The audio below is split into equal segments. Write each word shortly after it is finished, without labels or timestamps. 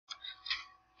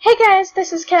Hey guys,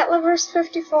 this is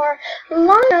CatLovers54.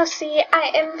 Long no see,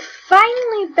 I am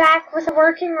finally back with a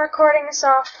working recording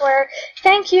software.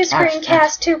 Thank you,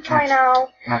 Screencast 2.0.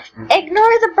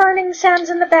 Ignore the burning sounds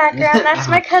in the background. That's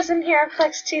my cousin here,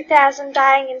 Plex 2000,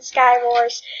 dying in Sky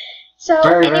Wars. So,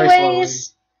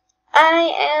 anyways,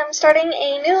 I am starting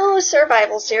a new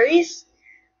survival series.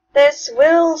 This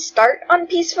will start on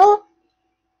peaceful,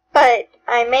 but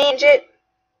I may change it.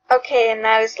 Okay, and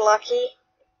that is lucky.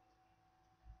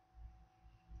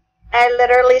 I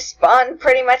literally spawned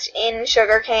pretty much in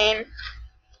sugarcane.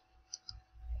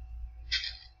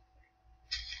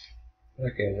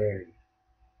 Okay, where?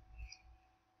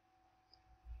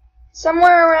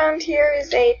 Somewhere around here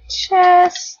is a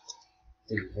chest.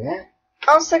 That?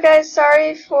 Also, guys,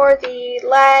 sorry for the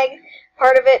lag.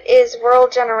 Part of it is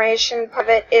world generation. Part of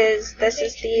it is this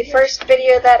is the first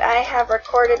video that I have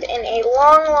recorded in a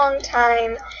long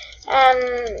time. And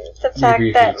the fact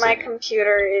that my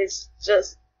computer is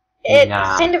just... It's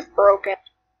kind of broken.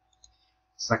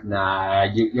 It's like, nah,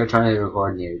 you're trying to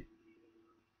record you.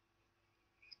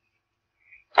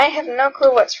 I have no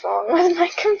clue what's wrong with my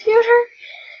computer.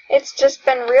 It's just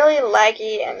been really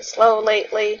laggy and slow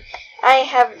lately. I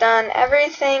have done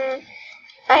everything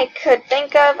I could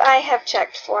think of. I have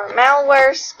checked for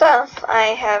malware stuff.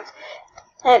 I have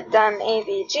done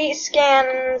AVG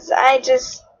scans.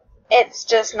 It's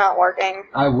just not working.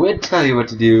 I would tell you what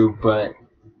to do, but...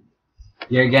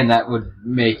 yeah, again, that would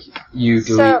make you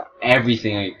delete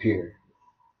everything on your computer.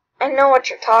 I know what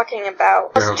you're talking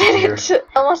about.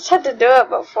 Almost had to do it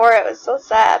before. It was so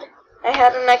sad. I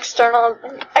got an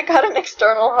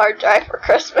external hard drive for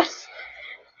Christmas.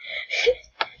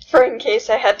 For in case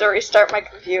I had to restart my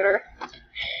computer.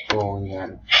 Oh,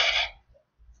 yeah.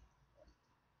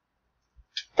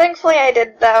 Thankfully I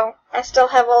did, though. I still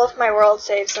have all of my world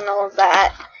saves and all of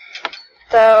that.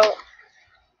 Though...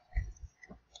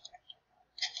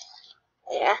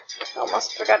 yeah,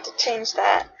 almost forgot to change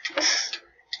that.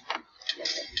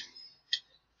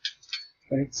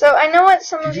 So I know what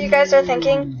some of you guys are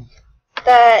thinking,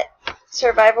 that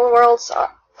survival worlds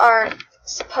aren't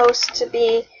supposed to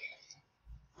be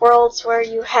worlds where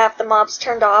you have the mobs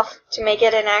turned off to make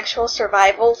it an actual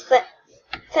survival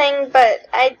thing, but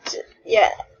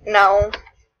no.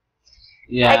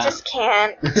 Yeah. I just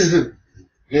can't.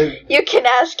 You can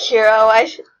ask Hero,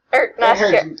 not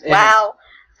Hero, wow.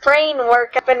 Brain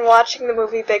work. I've been watching the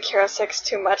movie Big Hero 6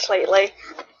 too much lately.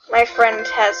 My friend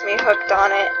has me hooked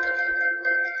on it.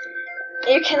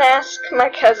 You can ask my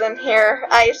cousin here.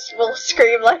 I will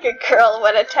scream like a girl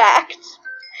when attacked.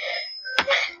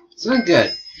 It's been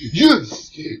good. Yes!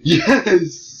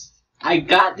 Yes! I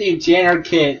got the enchanter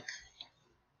kit.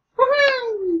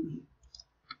 Woohoo!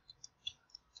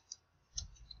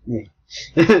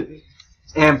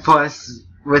 And plus,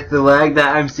 with the lag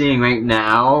that I'm seeing right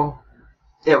now,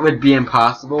 it would be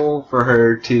impossible for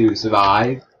her to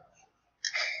survive.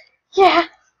 Yeah.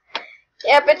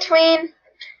 Yeah, between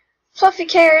Fluffy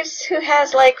Cares, who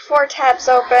has like 4 tabs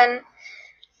open,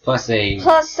 plus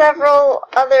several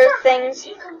other things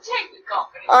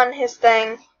on her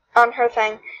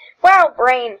thing. Wow,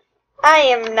 brain. I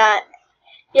am not.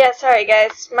 Yeah, sorry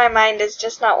guys, my mind is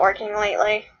just not working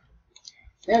lately.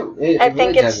 I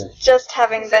think it's just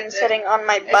having been sitting on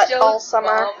my butt all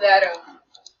summer.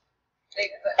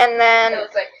 And then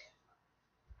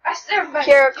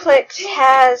HeroClix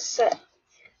has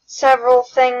several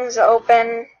things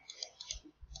open.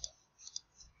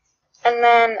 And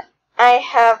then I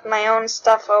have my own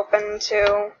stuff open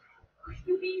too.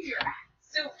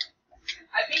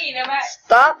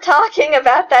 Stop talking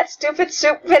about that stupid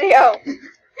soup video.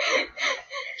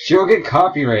 She'll get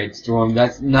copyright, Storm.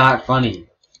 That's not funny.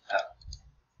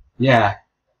 Yeah.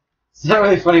 It's not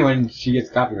really funny when she gets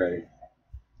copyrighted.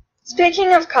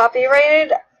 Speaking of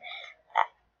copyrighted,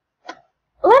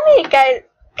 let me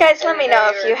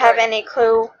know if you have any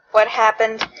clue what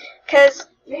happened, cause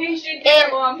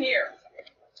I'm here.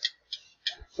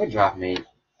 Good job, mate.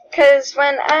 Cause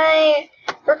when I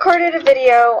recorded a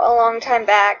video a long time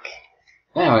back,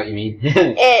 I know what you mean.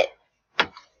 it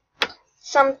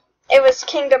was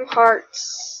Kingdom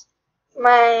Hearts.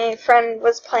 My friend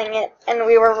was playing it, and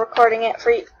we were recording it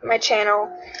for my channel,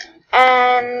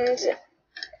 and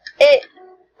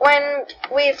when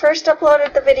we first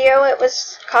uploaded the video, it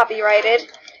was copyrighted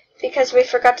because we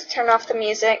forgot to turn off the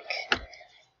music.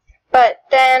 But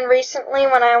then recently,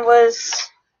 when I was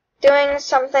doing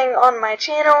something on my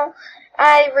channel,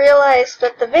 I realized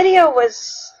that the video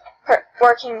was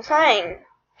working fine.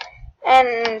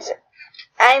 And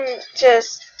I'm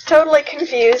just totally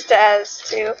confused as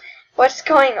to what's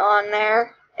going on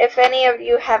there. If any of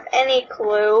you have any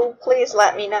clue, please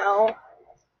let me know.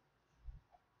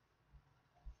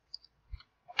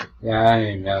 Yeah, I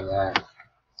didn't know that.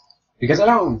 Because I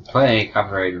don't play any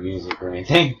copyrighted music or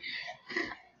anything.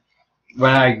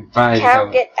 When I finally Cow,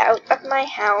 get out of my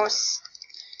house.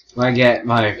 when I get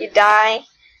my You die.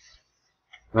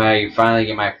 when I finally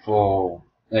get my full,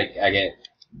 like, I get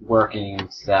working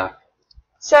and stuff.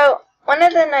 So, one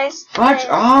of the nice Fudge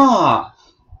things... off!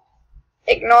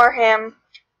 Ignore him.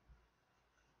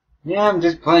 Yeah, I'm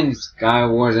just playing Sky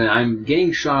Wars and I'm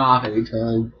getting shot off every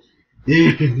time.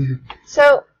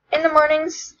 So, in the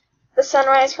mornings, the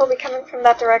sunrise will be coming from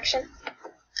that direction.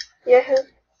 Yahoo.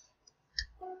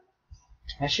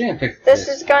 I shouldn't pick This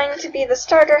is going to be the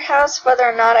starter house. Whether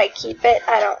or not I keep it,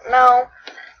 I don't know.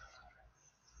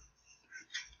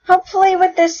 Hopefully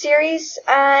with this series,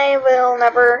 I will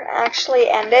never actually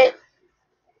end it.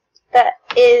 That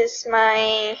is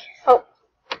my hope.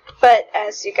 But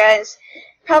as you guys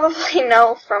probably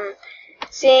know from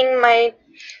seeing my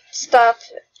stuff,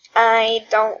 I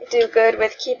don't do good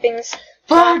with keeping stuff.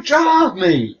 Fudge off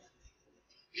me!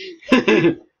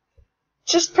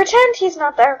 Just pretend he's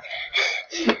not there.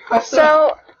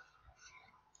 So,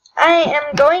 I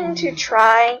am going to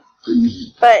try,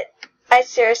 but I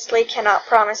seriously cannot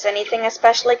promise anything,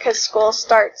 especially because school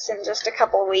starts in just a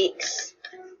couple weeks.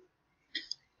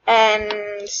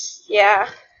 And, yeah.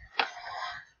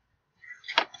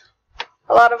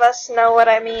 A lot of us know what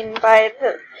I mean by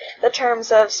the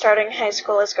terms of starting high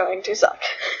school is going to suck.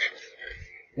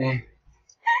 Eh.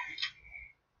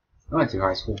 I went to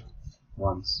high school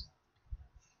once.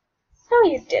 No,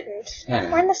 you didn't. I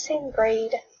know. We're in the same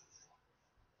grade.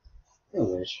 I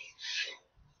wish.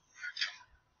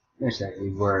 I wish that we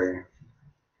were,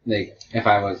 like, if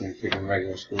I was in freaking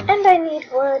regular school. And I need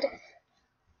wood.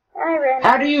 I ran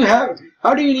How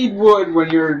do you need wood when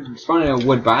you're spawning a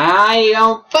wood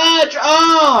biome? Fudge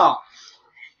off!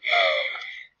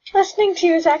 Listening to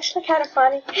you is actually kind of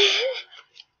funny.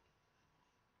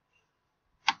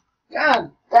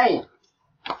 God damn.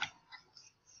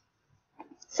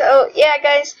 So, yeah,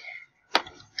 guys.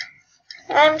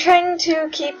 I'm trying to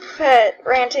keep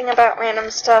ranting about random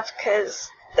stuff because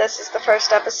this is the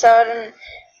first episode and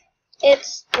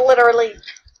it's literally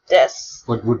this.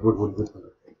 Wood.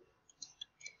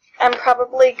 I'm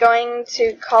probably going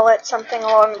to call it something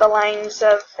along the lines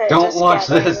of Don't just watch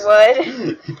gathering this.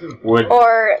 wood. Wood.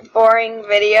 Or boring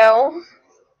video.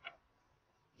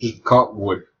 Just call it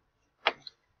wood.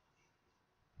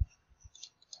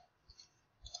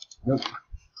 Nope.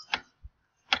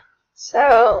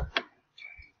 So,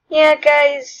 yeah,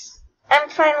 guys, I'm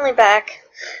finally back.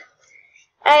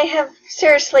 I have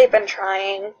seriously been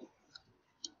trying.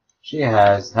 She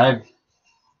has. I've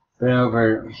been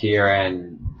over here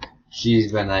and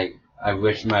she's been like, I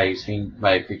wish my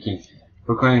freaking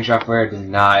recording software did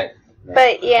not.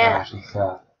 But yeah, crash and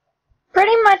stuff.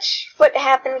 pretty much what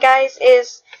happened, guys,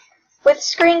 is with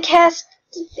Screencast,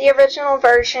 the original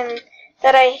version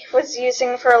that I was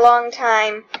using for a long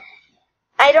time,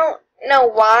 I don't know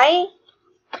why,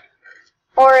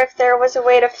 or if there was a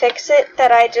way to fix it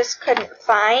that I just couldn't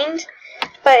find,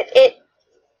 but it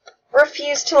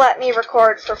refused to let me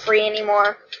record for free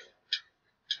anymore,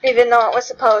 even though it was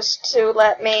supposed to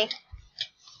let me.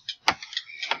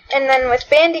 And then with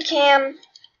Bandicam,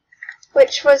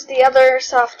 which was the other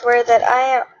software that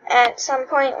I at some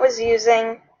point was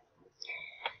using,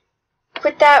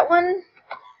 with that one,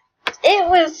 it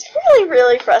was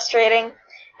really frustrating.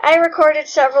 I recorded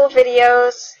several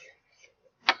videos,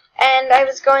 and I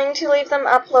was going to leave them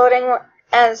uploading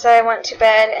as I went to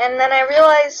bed, and then I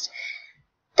realized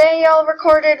they all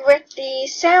recorded with the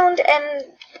sound and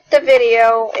the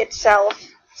video itself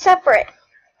separate.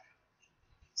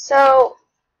 So,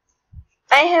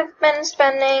 I have been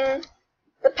spending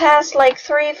the past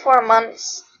 3-4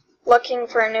 months looking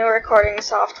for new recording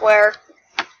software.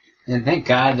 And thank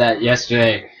God that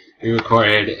yesterday we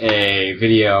recorded a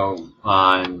video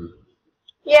on...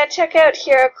 Yeah, check out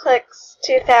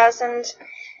HeroClix2000.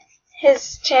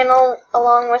 His channel,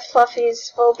 along with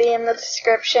Fluffy's, will be in the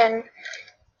description.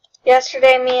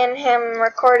 Yesterday, me and him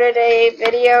recorded a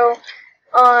video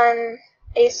on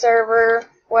a server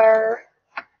where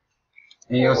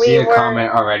And you'll see a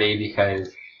comment already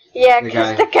because... Yeah,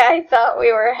 because the guy thought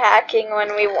we were hacking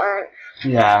when we weren't.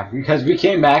 Yeah, because we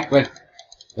came back with,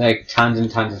 tons and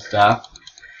tons of stuff.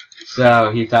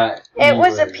 So he thought... It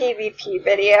was a PvP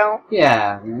video.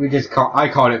 Yeah, I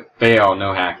called it fail,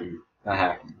 no hacking. Not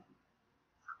hacking.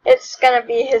 It's gonna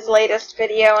be his latest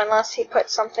video unless he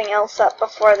puts something else up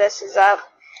before this is up.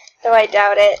 Though I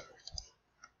doubt it.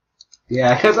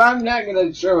 Yeah, because I'm not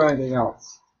gonna show anything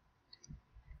else.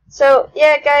 So,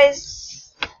 yeah, guys.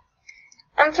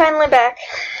 I'm finally back.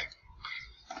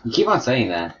 You keep on saying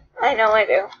that. I know I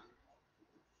do.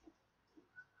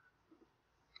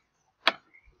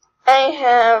 I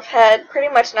have had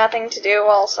pretty much nothing to do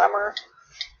all summer.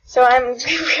 So I'm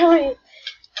really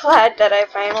glad that I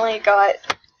finally got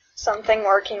something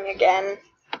working again.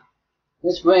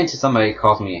 Just wait until somebody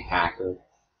calls me a hacker.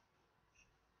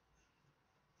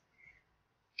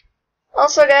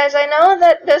 Also, guys, I know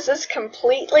that this is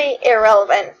completely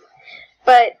irrelevant,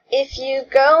 but if you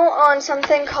go on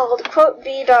something called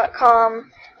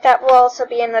quoteb.com, that will also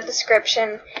be in the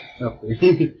description.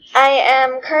 Okay. I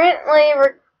am currently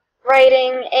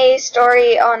writing a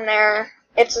story on there.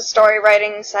 It's a story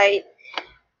writing site.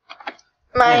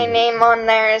 My name on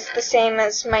there is the same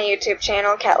as my YouTube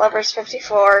channel,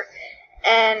 CatLovers54,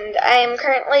 and I am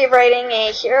currently writing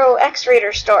a Hero X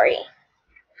Reader story.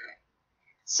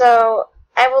 So,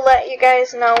 I will let you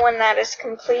guys know when that is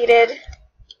completed.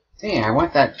 Hey, I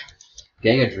want that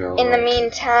Giga Drill. In the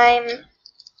meantime,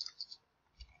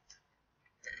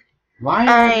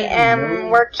 I am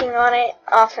working on it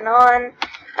off and on.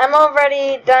 I'm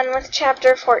already done with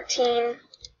chapter 14,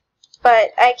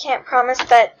 but I can't promise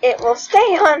that it will stay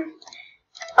on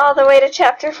all the way to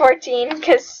chapter 14,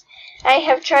 because I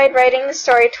have tried writing the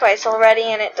story twice already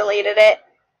and it deleted it.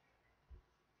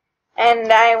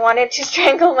 And I wanted to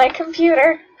strangle my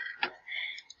computer.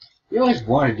 You always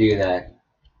want to do that.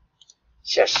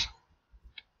 Shush.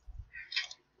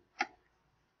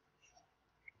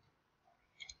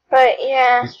 But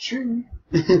yeah. It's true.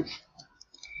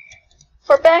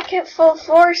 We're back at full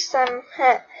force. I'm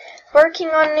working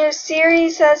on new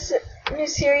series as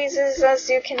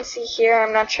you can see here.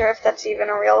 I'm not sure if that's even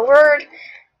a real word.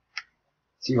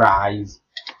 Series.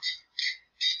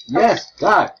 Yes,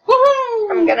 God.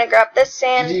 Woohoo! I'm gonna grab this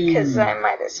sand because I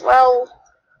might as well.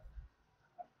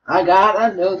 I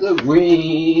got another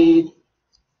weed.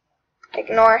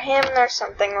 Ignore him. There's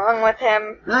something wrong with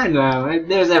him. I know.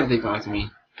 There's everything wrong with me.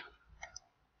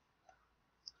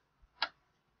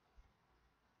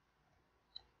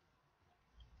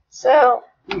 So,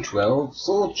 12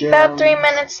 soul gems. about 3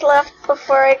 minutes left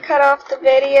before I cut off the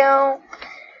video.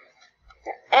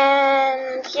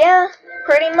 And yeah,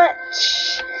 pretty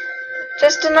much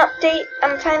just an update.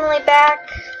 I'm finally back.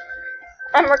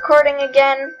 I'm recording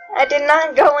again. I did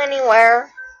not go anywhere.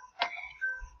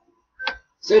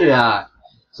 So did I.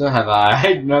 So have I.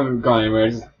 I've never gone anywhere. I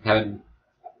just haven't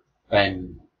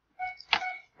been.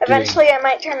 Eventually, I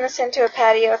might turn this into a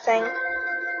patio thing.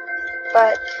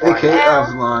 But for okay, now,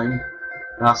 offline.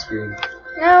 Off screen.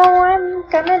 no, I'm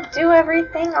gonna do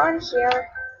everything on here.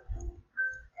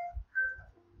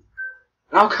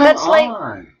 Oh, come That's on!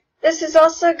 Like, this is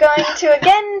also going to,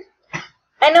 again,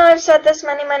 I know I've said this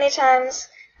many, many times,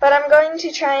 but I'm going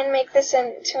to try and make this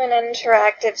into an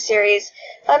interactive series.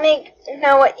 Let me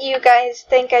know what you guys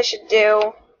think I should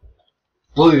do.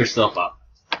 Blow yourself up.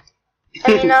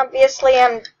 I mean, obviously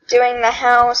I'm doing the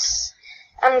house.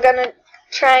 I'm gonna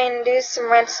try and do some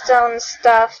redstone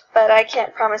stuff, but I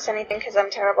can't promise anything because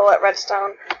I'm terrible at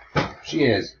redstone. She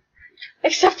is.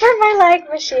 Except for my lag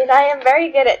machine, I am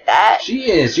very good at that.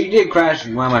 She is. She did crash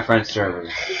one of my friend's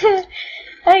servers.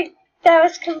 That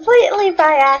was completely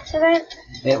by accident.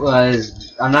 It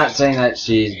was. I'm not saying that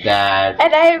she's bad.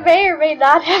 And I may or may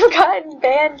not have gotten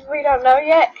banned. We don't know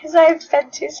yet, because I've been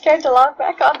too scared to log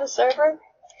back on the server.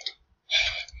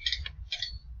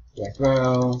 Yeah,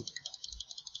 bro.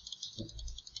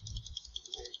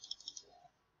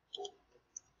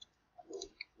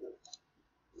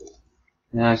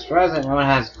 Now, as far as I know, no one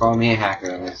has called me a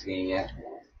hacker in this game yet.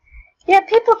 Yeah,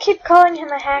 people keep calling him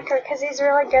a hacker because he's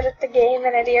really good at the game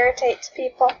and it irritates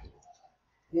people.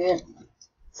 Yeah.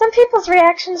 Some people's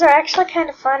reactions are actually kind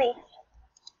of funny.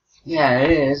 Yeah,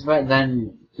 it is, but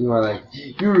then people are like,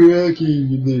 you're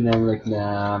hacking, and then I'm like,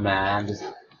 nah, man, I'm just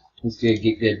gonna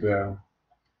get good, bro.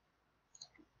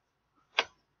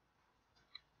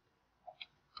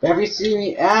 If you see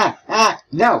me,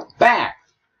 no, back!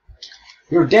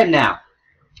 You're dead now.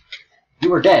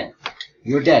 You are dead.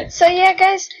 You're dead. So yeah,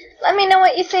 guys, let me know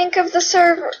what you think of the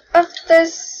server, of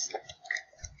this.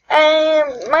 I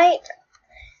might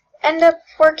end up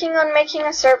working on making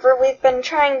a server. We've been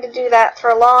trying to do that for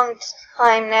a long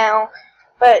time now,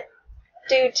 but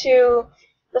due to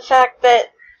the fact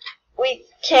that we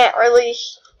can't really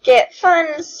get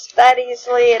funds that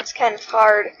easily, it's kind of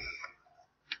hard.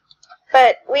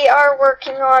 But we are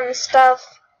working on stuff.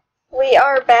 We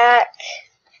are back.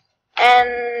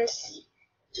 And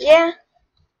yeah.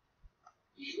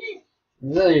 I'm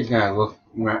really just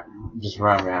gonna just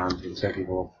run around until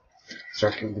people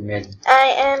start coming to mid.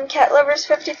 I am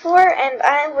CatLovers54, and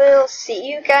I will see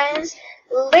you guys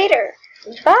later.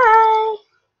 Bye!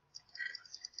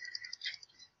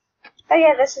 Oh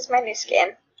yeah, this is my new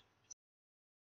skin.